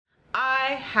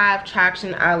have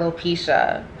traction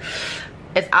alopecia.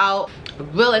 It's out,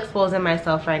 real exposing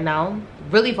myself right now,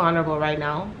 really vulnerable right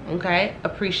now, okay?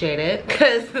 Appreciate it,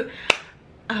 because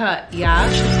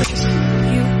yeah.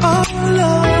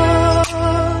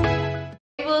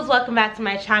 Welcome back to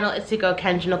my channel. It's your girl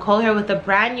Kendra Nicole here with a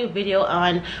brand new video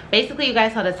on, basically you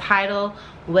guys saw the title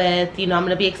with, you know, I'm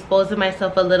going to be exposing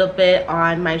myself a little bit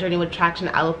on my journey with traction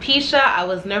alopecia. I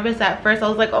was nervous at first. I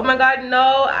was like, oh my god,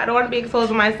 no, I don't want to be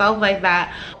exposing myself like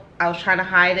that. I was trying to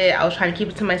hide it. I was trying to keep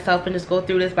it to myself and just go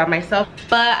through this by myself.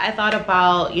 But I thought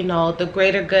about, you know, the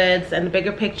greater goods and the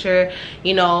bigger picture.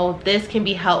 You know, this can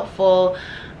be helpful,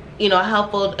 you know, a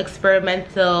helpful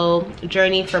experimental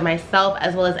journey for myself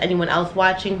as well as anyone else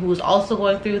watching who's also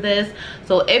going through this.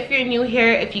 So if you're new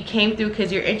here, if you came through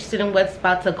because you're interested in what's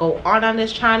about to go on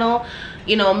this channel,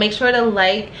 you know, make sure to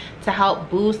like to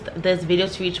help boost this video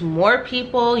to reach more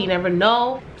people. You never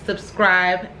know.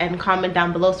 Subscribe and comment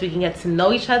down below so we can get to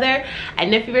know each other.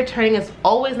 And if you're returning, it's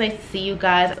always nice to see you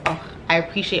guys. Oh, I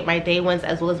appreciate my day ones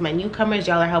as well as my newcomers.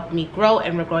 Y'all are helping me grow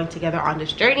and we're growing together on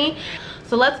this journey.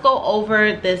 So let's go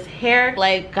over this hair.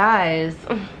 Like, guys,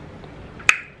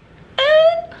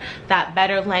 that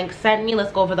BetterLength sent me.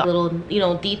 Let's go over the little, you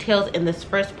know, details in this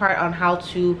first part on how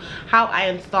I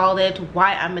installed it,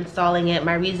 why I'm installing it,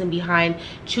 my reason behind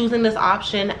choosing this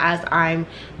option as I'm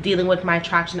dealing with my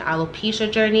traction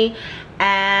alopecia journey.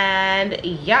 And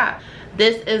yeah,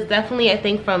 this is definitely, I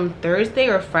think, from Thursday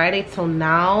or Friday till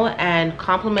now, and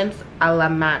compliments a la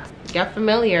max. Get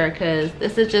familiar because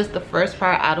this is just the first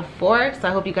part out of 4, so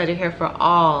I hope you guys are here for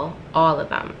all of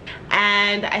them.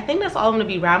 And I think that's all I'm going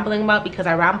to be rambling about because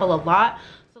I ramble a lot.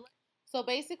 So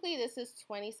basically this is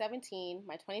 2017,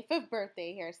 my 25th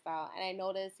birthday hairstyle, and I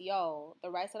noticed, yo, the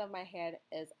right side of my head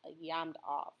is yammed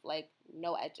off, like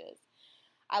no edges.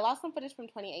 I lost some footage from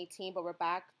 2018, but we're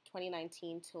back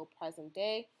 2019 till present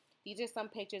day. These are some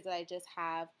pictures that I just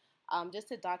have just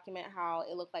to document how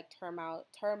it looked like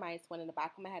termites went in the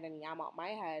back of my head and yam out my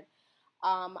head.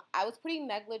 I was pretty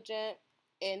negligent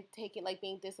in taking, like,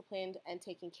 being disciplined and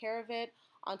taking care of it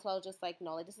until I was just like,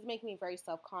 no, like, this is making me very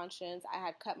self-conscious. I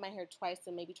had cut my hair twice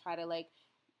to maybe try to, like,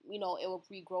 you know, it will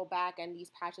regrow back and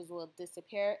these patches will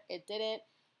disappear. It didn't.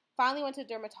 Finally went to a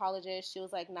dermatologist. She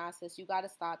was like, nah, sis, you gotta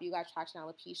stop. You got traction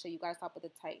alopecia. You gotta stop with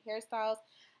the tight hairstyles.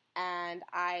 And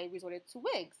I resorted to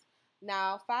wigs.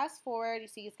 Now, fast forward, you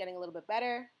see it's getting a little bit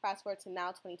better. Fast forward to now,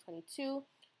 2022.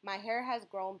 My hair has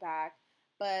grown back.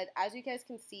 But as you guys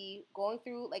can see, going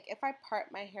through, like, if I part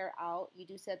my hair out, you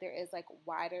do see that there is, like,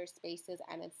 wider spaces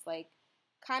and it's, like,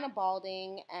 kind of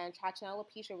balding. And traction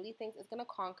alopecia really thinks it's going to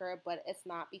conquer, but it's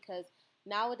not, because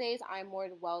nowadays I'm more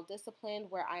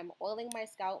well-disciplined where I'm oiling my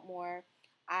scalp more.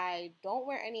 I don't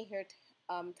wear any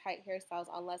tight hairstyles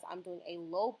unless I'm doing a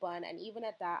low bun. And even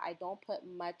at that, I don't put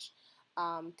much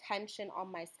tension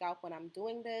on my scalp when I'm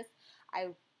doing this. I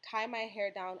tie my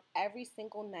hair down every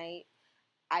single night.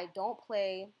 I don't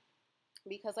play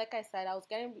because, like I said, I was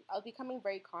becoming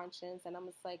very conscious, and I'm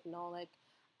just like, no, like,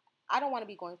 I don't want to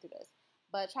be going through this.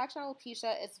 But traction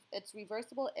alopecia, it's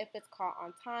reversible if it's caught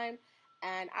on time.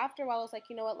 And after a while, I was like,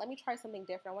 you know what, let me try something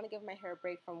different. I want to give my hair a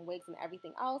break from wigs and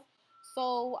everything else.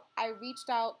 So I reached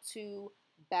out to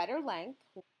BetterLength,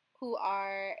 who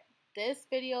are this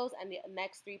videos and the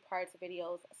next 3 parts of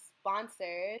videos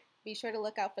sponsored. Be sure to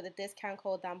look out for the discount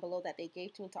code down below that they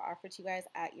gave to me to offer to you guys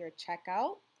at your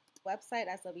checkout. Website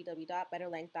as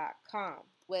www.betterlength.com.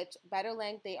 Which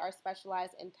BetterLength, they are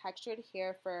specialized in textured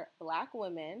hair for Black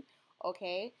women.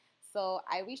 Okay, so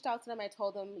I reached out to them. I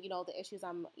told them, you know, the issues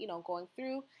I'm, you know, going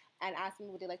through, and asked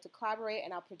them would they like to collaborate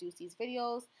and I'll produce these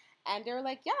videos. And they were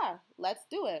like, yeah, let's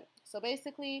do it. So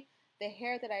basically, the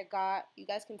hair that I got, you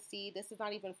guys can see this is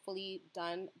not even fully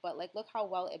done, but like, look how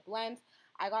well it blends.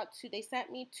 They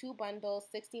sent me 2 bundles,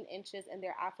 16 inches in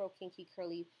their afro kinky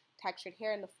curly textured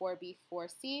hair in the 4B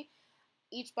 4C.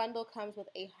 Each bundle comes with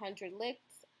 100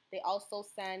 licks. They also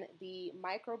send the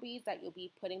micro beads that you'll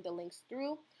be putting the links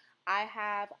through. I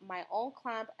have my own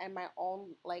clamp and my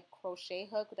own, like, crochet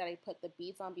hook that I put the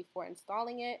beads on before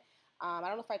installing it. I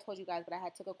don't know if I told you guys, but I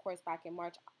had took a course back in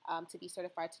March to be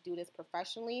certified to do this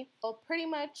professionally. So pretty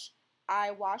much,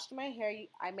 I washed my hair.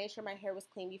 I made sure my hair was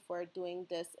clean before doing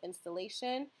this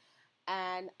installation.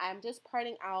 And I'm just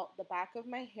parting out the back of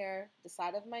my hair, the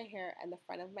side of my hair, and the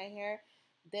front of my hair.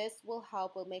 This will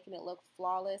help with making it look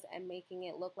flawless and making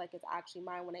it look like it's actually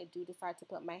mine when I do decide to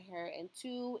put my hair in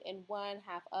 2, in 1,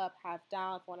 half up, half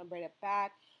down, if I want to braid it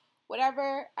back.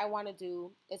 Whatever I want to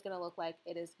do is going to look like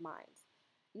it is mine.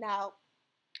 Now,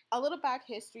 a little back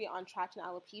history on traction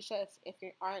alopecia, if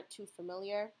you aren't too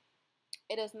familiar.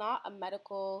 It is not a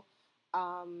medical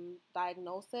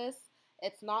diagnosis.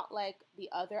 It's not like the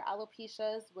other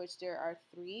alopecias, which there are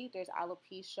three. There's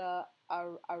alopecia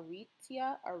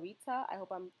areata. I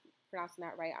hope I'm pronouncing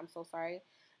that right. I'm so sorry.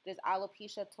 There's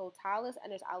alopecia totalis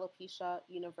and there's alopecia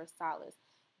universalis.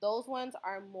 Those ones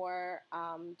are more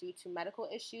due to medical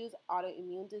issues,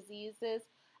 autoimmune diseases,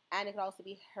 and it could also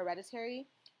be hereditary.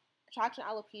 Traction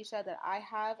alopecia that I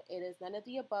have, it is none of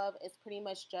the above. It's pretty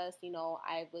much just,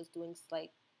 I was doing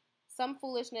like some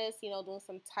foolishness, doing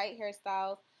some tight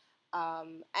hairstyles.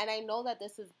 And I know that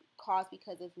this is caused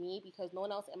because of me, because no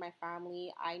one else in my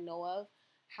family I know of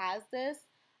has this.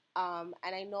 And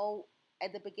I know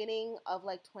at the beginning of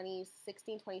like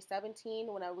 2016,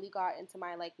 2017, when I really got into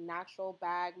my like natural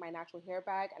bag, my natural hair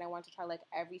bag, and I wanted to try like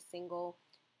every single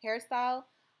hairstyle,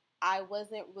 I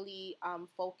wasn't really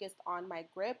focused on my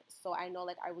grip. So I know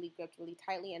like I really gripped really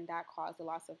tightly, and that caused the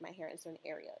loss of my hair in certain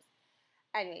areas.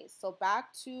 Anyways, so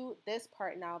back to this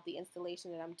part now of the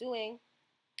installation that I'm doing.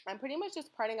 I'm pretty much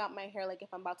just parting out my hair like if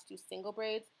I'm about to do single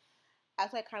braids.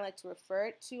 That's what I kind of like to refer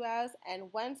it to as.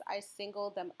 And once I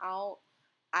single them out,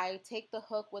 I take the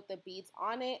hook with the beads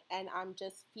on it and I'm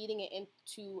just feeding it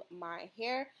into my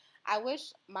hair. I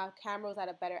wish my camera was at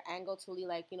a better angle to really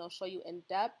like, show you in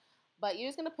depth. But you're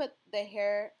just going to put the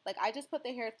hair, like I just put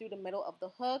the hair through the middle of the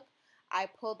hook. I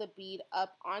pull the bead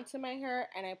up onto my hair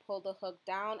and I pull the hook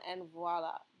down and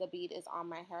voila, the bead is on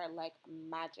my hair like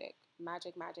magic,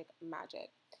 magic, magic, magic.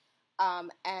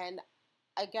 And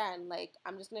again, like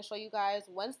I'm just gonna show you guys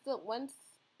once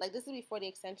like this is before the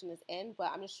extension is in,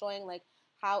 but I'm just showing like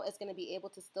how it's gonna be able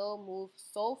to still move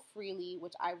so freely,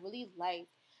 which I really like.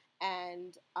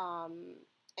 And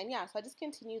yeah, so I just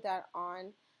continue that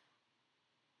on,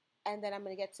 and then I'm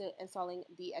gonna get to installing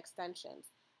the extensions.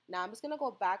 Now I'm just gonna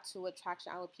go back to what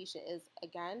traction alopecia is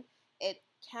again. It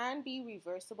can be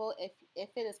reversible if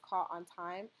it is caught on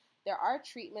time. There are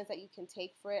treatments that you can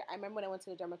take for it. I remember when I went to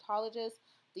the dermatologist,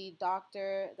 the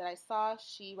doctor that I saw,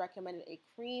 she recommended a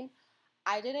cream.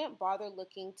 I didn't bother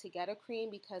looking to get a cream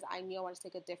because I knew I wanted to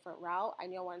take a different route. I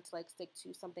knew I wanted to like stick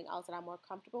to something else that I'm more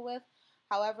comfortable with.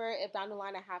 However, if down the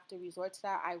line I have to resort to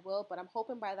that, I will. But I'm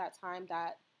hoping by that time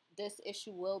that this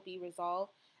issue will be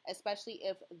resolved, especially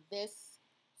if this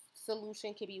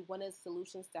solution could be one of the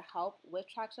solutions to help with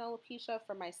traction alopecia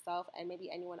for myself and maybe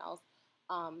anyone else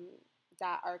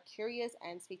that are curious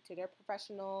and speak to their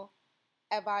professional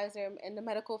advisor in the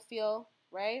medical field,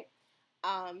 right?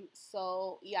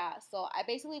 So yeah, so I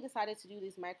basically decided to do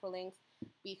these micro lengths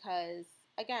because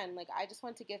again, like I just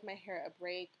wanted to give my hair a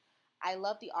break. I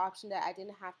love the option that I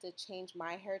didn't have to change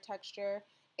my hair texture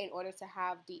in order to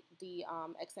have the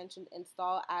extension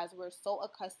installed, as we're so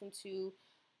accustomed to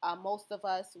most of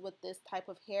us with this type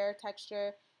of hair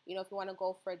texture. If you want to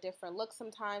go for a different look,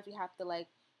 sometimes we have to like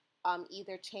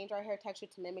either change our hair texture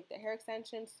to mimic the hair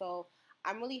extension. So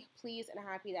I'm really pleased and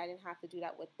happy that I didn't have to do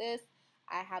that with this.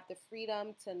 I have the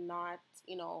freedom to not,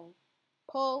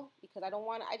 pull because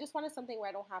I just wanted something where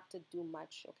I don't have to do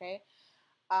much, okay?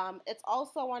 It's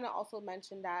also, I want to also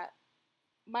mention that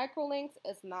micro lengths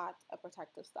is not a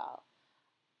protective style.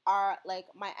 Like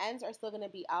my ends are still going to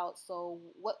be out, so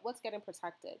what's getting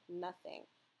protected? Nothing.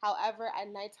 However, at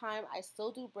nighttime, I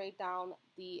still do braid down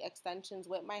the extensions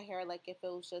with my hair, like if it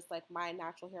was just like my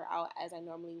natural hair out as I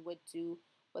normally would do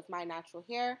with my natural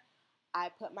hair. I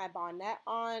put my bonnet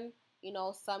on.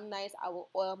 Some nights I will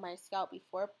oil my scalp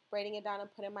before braiding it down and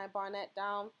putting my bonnet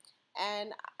down.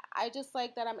 And I just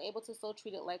like that I'm able to still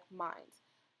treat it like mine.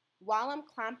 While I'm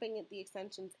clamping the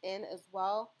extensions in as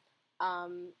well,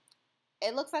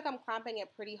 it looks like I'm clamping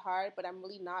it pretty hard, but I'm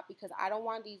really not because I don't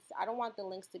want the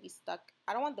links to be stuck.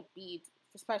 I don't want the beads,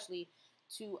 especially,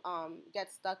 to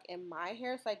get stuck in my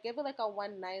hair. So I give it like a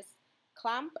one nice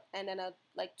clamp and then a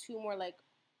like two more like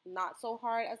not so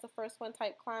hard as the first one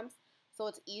type clamps. So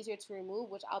it's easier to remove,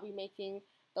 which I'll be making.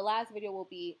 The last video will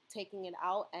be taking it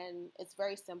out, and it's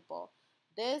very simple.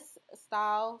 This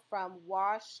style, from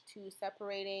wash to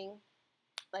separating,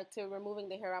 like to removing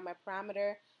the hair on my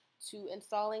parameter, to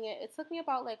installing it, it took me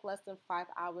about like less than 5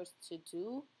 hours to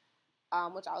do,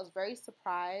 which I was very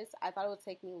surprised. I thought it would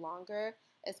take me longer,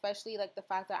 especially like the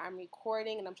fact that I'm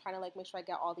recording and I'm trying to like make sure I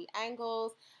get all the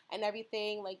angles and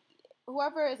everything. Like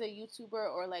whoever is a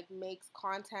YouTuber or like makes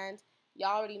content,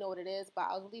 y'all already know what it is, but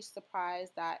I was really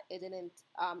surprised that it didn't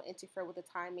interfere with the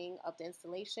timing of the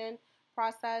installation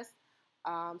process.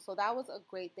 So that was a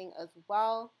great thing as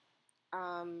well.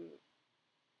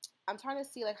 I'm trying to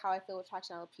see like how I feel with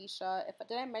traction alopecia.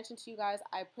 Did I mention to you guys,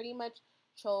 I pretty much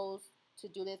chose to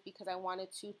do this because I wanted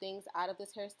two things out of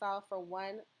this hairstyle. For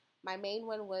one, my main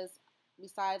one was,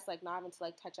 besides like not having to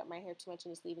like touch up my hair too much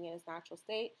and just leaving it in its natural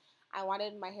state, I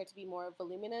wanted my hair to be more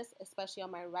voluminous, especially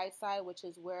on my right side, which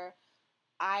is where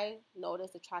I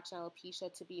noticed the traction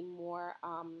alopecia to be more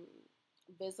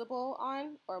visible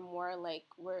on, or more like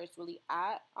where it's really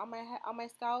at on my head, on my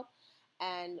scalp.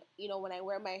 And you know, when I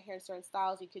wear my hair in certain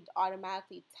styles, you could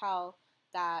automatically tell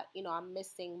that, you know, I'm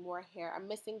missing more hair. I'm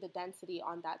missing the density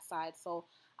on that side. So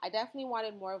I definitely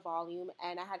wanted more volume,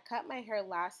 and I had cut my hair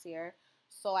last year.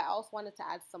 So I also wanted to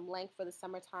add some length for the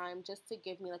summertime, just to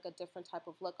give me like a different type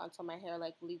of look until my hair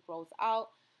like really grows out.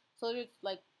 So there's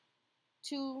like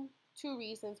two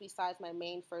reasons besides my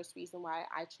main first reason why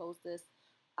I chose this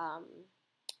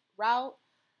route.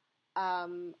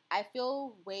 I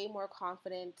feel way more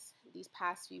confident these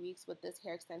past few weeks with this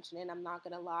hair extension in. I'm not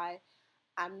gonna lie.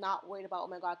 I'm not worried about, oh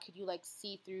my god, could you like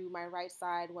see through my right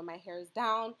side when my hair is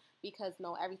down? Because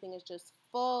no, everything is just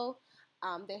full.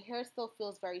 The hair still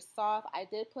feels very soft. I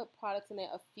did put products in it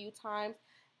a few times,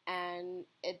 and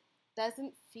it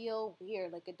doesn't feel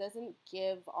weird. Like, it doesn't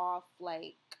give off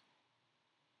like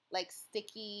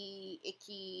sticky,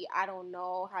 icky. I don't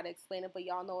know how to explain it, but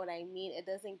y'all know what I mean. It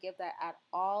doesn't give that at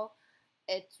all.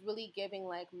 It's really giving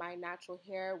like my natural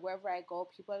hair. Wherever I go,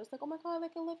 people are just like, oh my god,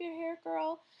 like, I love your hair,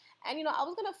 girl. And you know, I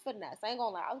was gonna finesse. I ain't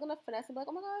gonna lie. I was gonna finesse and be like,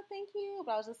 oh my god, thank you.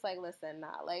 But I was just like, listen,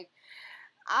 nah, like,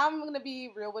 I'm gonna be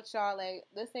real with y'all. Like,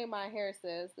 this ain't my hair,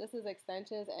 sis. This is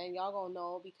extensions, and y'all gonna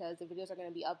know because the videos are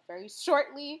gonna be up very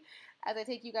shortly as I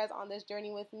take you guys on this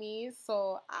journey with me.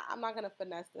 So I'm not gonna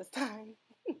finesse this time.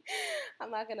 I'm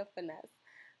not gonna finesse.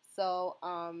 So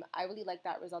I really like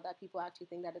that result, that people actually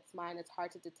think that it's mine. It's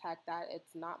hard to detect that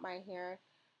it's not my hair.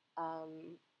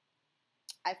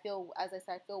 I feel, as I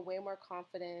said, I feel way more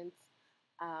confident.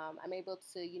 I'm able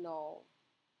to, you know,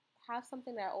 have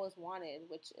something that I always wanted,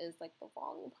 which is like the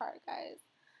volume part, guys.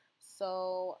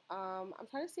 So I'm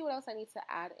trying to see what else I need to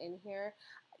add in here.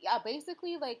 Yeah,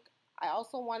 basically, like, I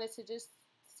also wanted to just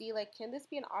see, like, can this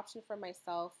be an option for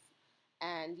myself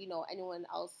and, you know, anyone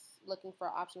else looking for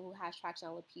an option who has traction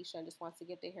alopecia and just wants to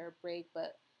give their hair a break,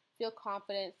 but feel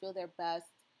confident, feel their best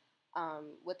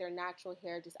with their natural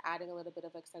hair, just adding a little bit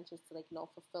of extensions to, like, you know,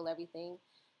 fulfill everything.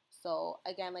 So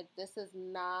again, like, this is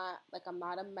not, like, I'm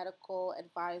not a medical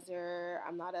advisor,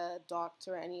 I'm not a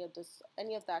doctor, any of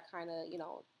that kind of, you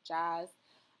know, jazz.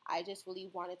 I just really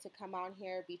wanted to come on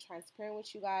here, be transparent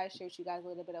with you guys, share with you guys a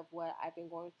little bit of what I've been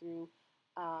going through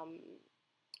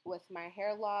with my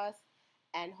hair loss,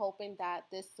 and hoping that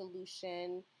this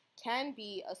solution can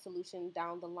be a solution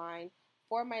down the line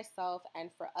for myself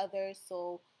and for others.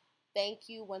 So thank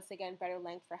you once again,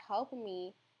 BetterLength, for helping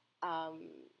me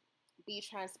be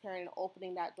transparent and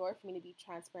opening that door for me to be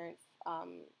transparent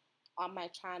on my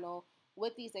channel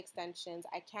with these extensions.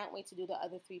 I can't wait to do the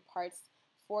other 3 parts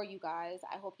for you guys.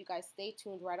 I hope you guys stay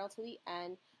tuned right until the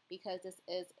end, because this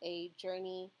is a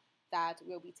journey that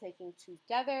we'll be taking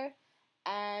together.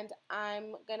 And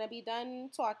I'm gonna be done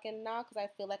talking now because I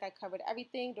feel like I covered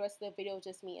everything. The rest of the video is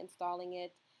just me installing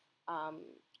it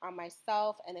on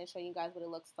myself, and then showing you guys what it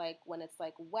looks like when it's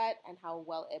like wet and how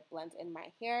well it blends in my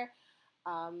hair.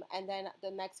 And then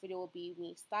the next video will be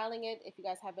me styling it. If you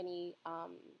guys have any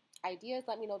ideas,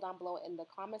 let me know down below in the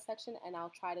comment section, and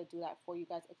I'll try to do that for you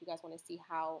guys if you guys want to see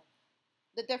how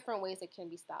the different ways it can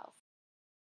be styled.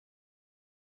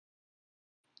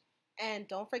 And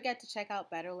don't forget to check out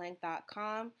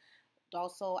BetterLength.com.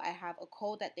 Also, I have a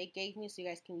code that they gave me, so you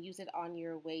guys can use it on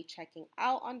your way checking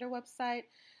out on their website.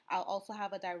 I'll also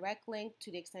have a direct link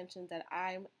to the extensions that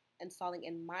I'm installing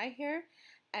in my hair.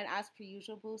 And as per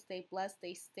usual, boo, stay blessed,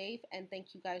 stay safe, and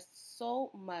thank you guys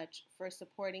so much for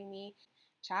supporting me.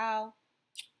 Ciao.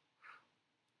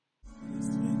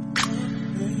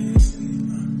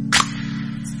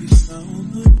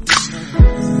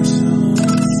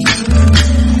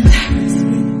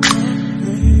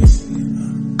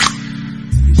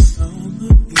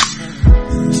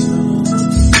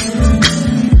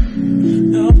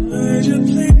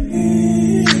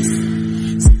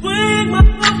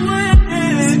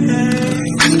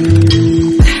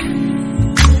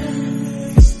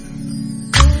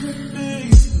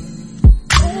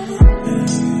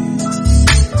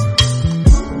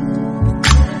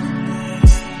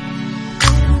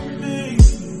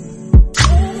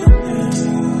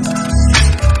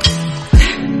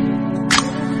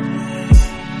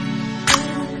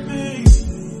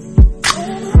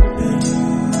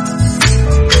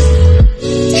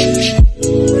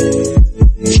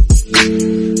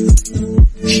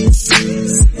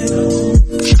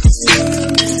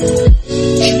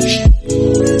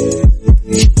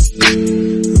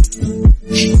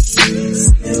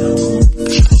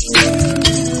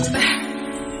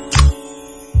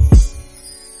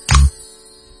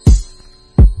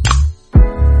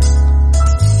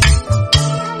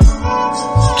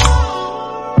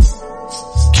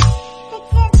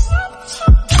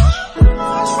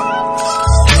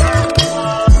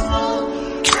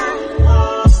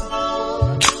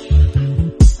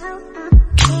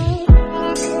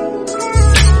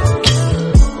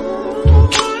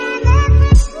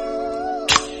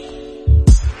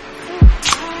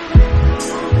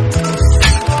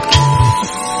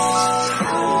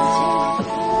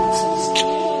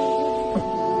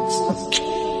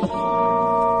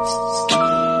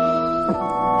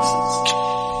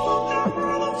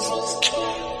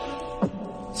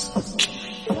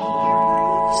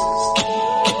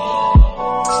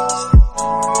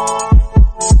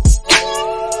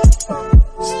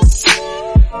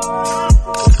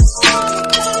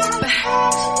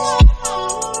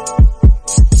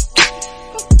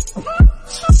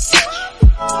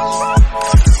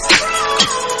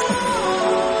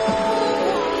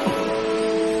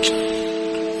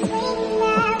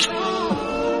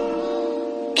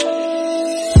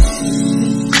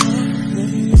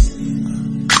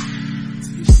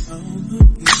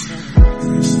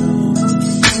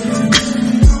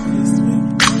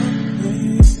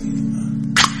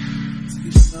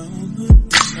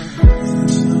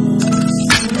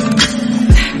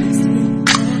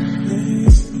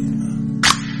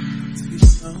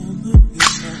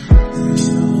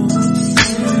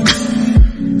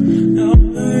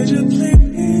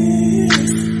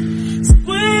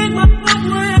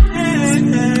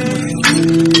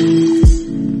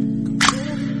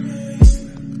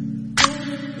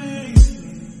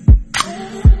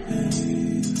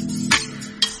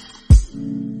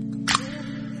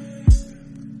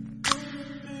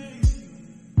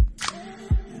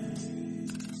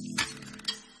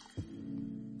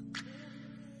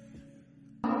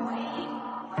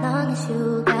 as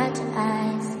you got your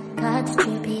eyes, got the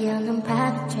trippy on them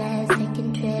private jets,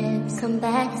 taking trips. Come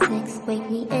back at 6, wake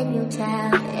me and your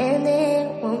child, and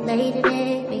then won't lay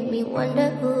today. Make me wonder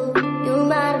who you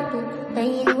might have been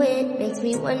playing with. Makes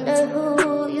me wonder who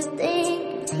you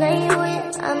think you're playing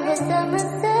with. I'm just on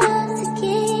myself to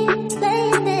keep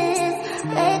playing this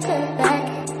record back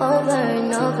over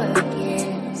and over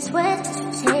again. Swear that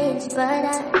you changed, but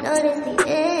I noticed the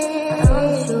end. I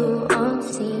want you on the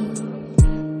scene.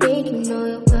 Think you know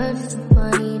your girl's so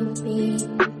funny to me.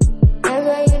 That's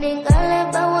why you think I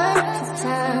left by one at a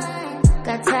time.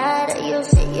 Got tired of your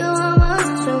shit, you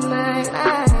almost your mind.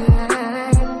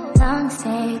 Long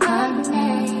stay, call your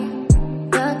name.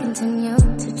 You'll continue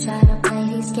to try to play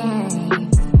these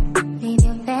games. Leave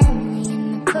your family in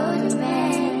the cold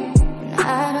rain. And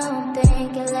I don't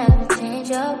think you'll ever change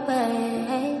your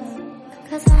ways.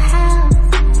 Cause our house,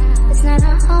 it's not a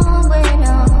home where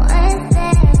no one's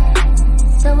there.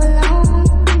 So alone,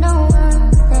 no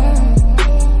one's there.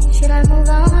 Should I move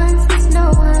on since no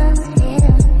one's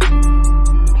here?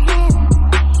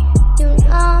 You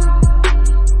know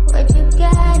what you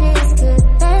got is good,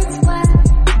 that's why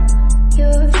you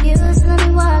refuse to let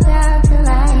me walk out to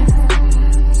life.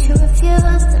 But you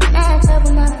refuse to match up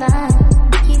with my vibe.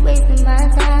 You keep wasting my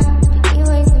time, you keep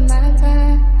wasting my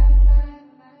time.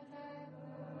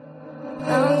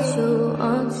 Don't you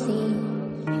on the scene?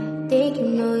 Think you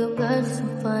know your girl's so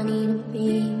funny to me.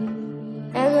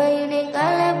 That's why you think I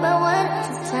left by one at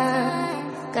a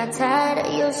time. Got tired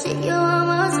of your shit, you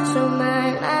almost lost your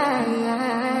mind.